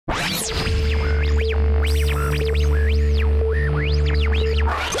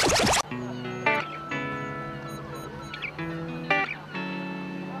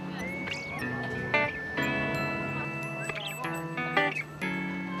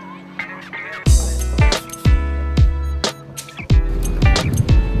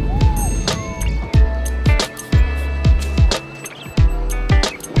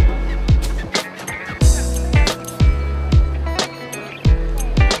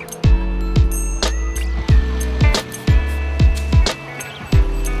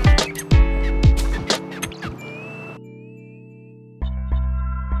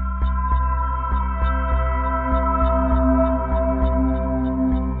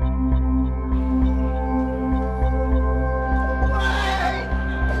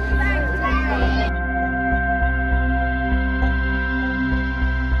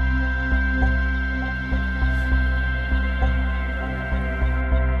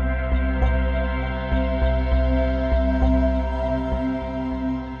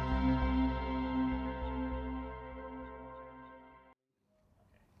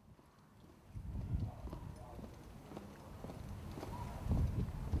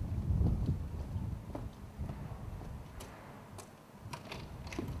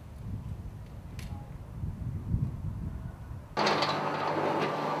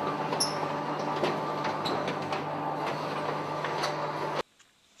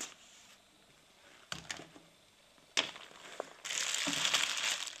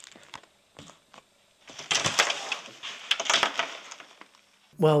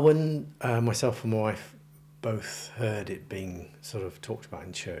Well, when myself and my wife both heard it being sort of talked about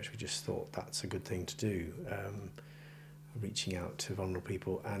in church, we just thought that's a good thing to do, reaching out to vulnerable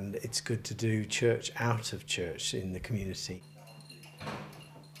people, and it's good to do church out of church in the community.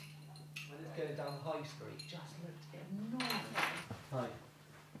 When it's going down High Street, just looked enormous. Hi.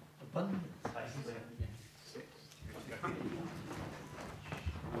 Abundance.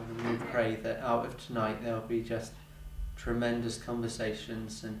 We pray that out of tonight there'll be just tremendous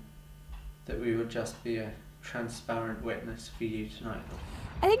conversations, and that we will just be a transparent witness for you tonight.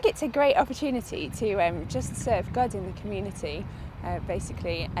 I think it's a great opportunity to just serve God in the community,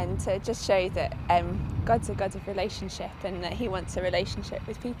 basically, and to just show that God's a God of relationship and that He wants a relationship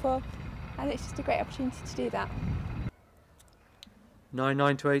with people, and it's just a great opportunity to do that.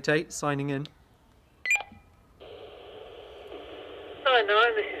 99288 signing in.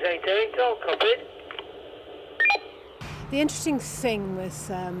 99, this is 88, all copied. The interesting thing with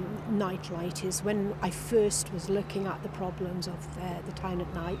NightLight is when I first was looking at the problems of the town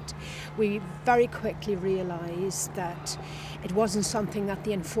at night, we very quickly realised that it wasn't something that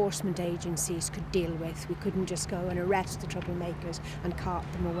the enforcement agencies could deal with. We couldn't just go and arrest the troublemakers and cart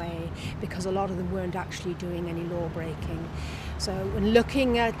them away, because a lot of them weren't actually doing any law breaking. So when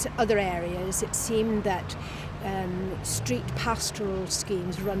looking at other areas, it seemed that street pastoral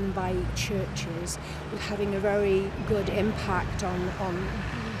schemes run by churches were having a very good impact on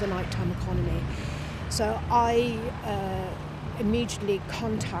the nighttime economy. So I immediately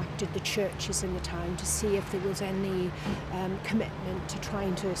contacted the churches in the town to see if there was any commitment to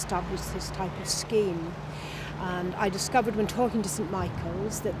trying to establish this type of scheme. And I discovered when talking to St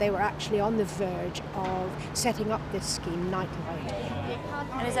Michael's that they were actually on the verge of setting up this scheme, NightLight.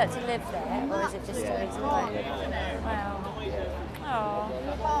 And is that to live there, or is it just to read some book? Wow. Oh.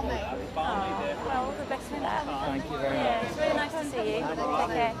 Well, all the best with that. Thank you very much. Yeah, it's really nice to see you. Take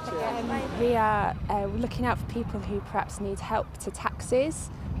care. Take care. Bye. We are looking out for people who perhaps need help to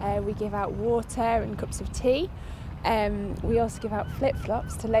taxis. We give out water and cups of tea. We also give out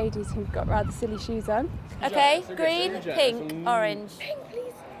flip-flops to ladies who've got rather silly shoes on. Okay, green, pink, orange. Pink,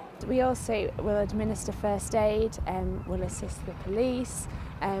 please. We also will administer first aid, we'll assist the police,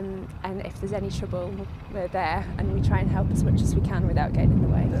 and if there's any trouble, we're there, and we try and help as much as we can without getting in the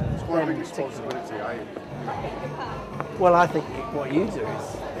way. It's quite a big responsibility. Well, I think what you do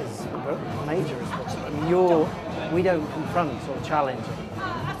is a major responsibility. I mean, we don't confront or challenge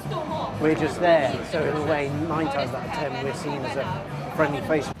it. We're just there, so in a way, 9 times out of 10, we're seen as a friendly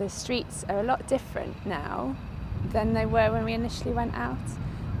face. The streets are a lot different now than they were when we initially went out,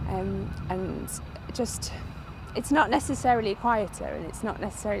 and just, it's not necessarily quieter, and it's not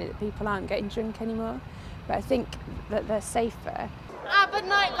necessarily that people aren't getting drunk anymore, but I think that they're safer. But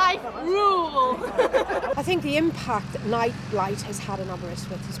nightlife rule! I think the impact that NightLight has had on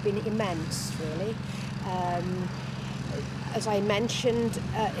Aberystwyth has been immense, really. As I mentioned,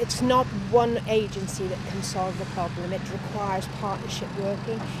 it's not one agency that can solve the problem. It requires partnership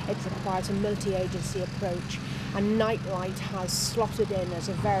working, it requires a multi-agency approach, and NightLight has slotted in as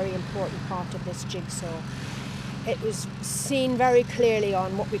a very important part of this jigsaw. It was seen very clearly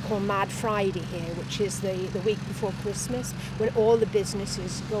on what we call Mad Friday here, which is the week before Christmas, when all the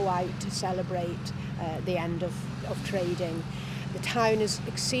businesses go out to celebrate the end of trading. The town is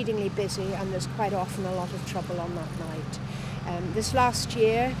exceedingly busy, and there's quite often a lot of trouble on that night. This last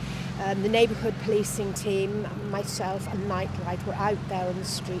year, the neighbourhood policing team, myself and NightLight were out there on the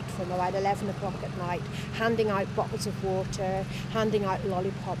street from about 11 o'clock at night, handing out bottles of water, handing out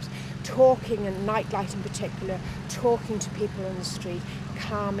lollipops, talking, and NightLight in particular, talking to people on the street,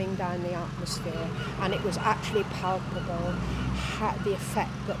 calming down the atmosphere, and it was actually palpable the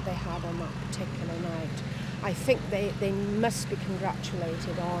effect that they had on that particular night. I think they must be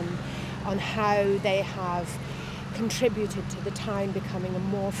congratulated on how they have contributed to the town becoming a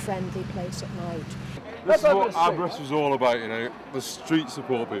more friendly place at night. This is what Aberystwyth was all about, you know, the street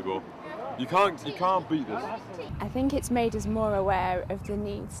support people. You can't beat this. I think it's made us more aware of the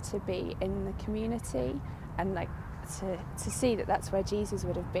needs to be in the community, and like to see that that's where Jesus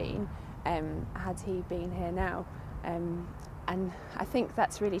would have been had he been here now. And I think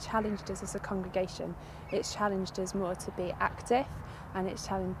that's really challenged us as a congregation. It's challenged us more to be active, and it's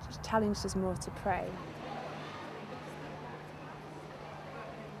challenged us more to pray.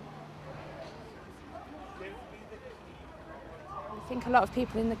 I think a lot of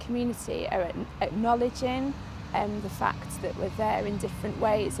people in the community are acknowledging the fact that we're there in different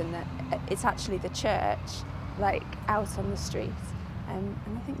ways, and that it's actually the church, like, out on the street, and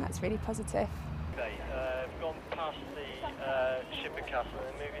I think that's really positive. Okay, we've gone past the Shipper Castle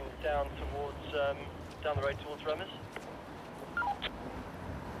and moving down towards down the road towards Remers.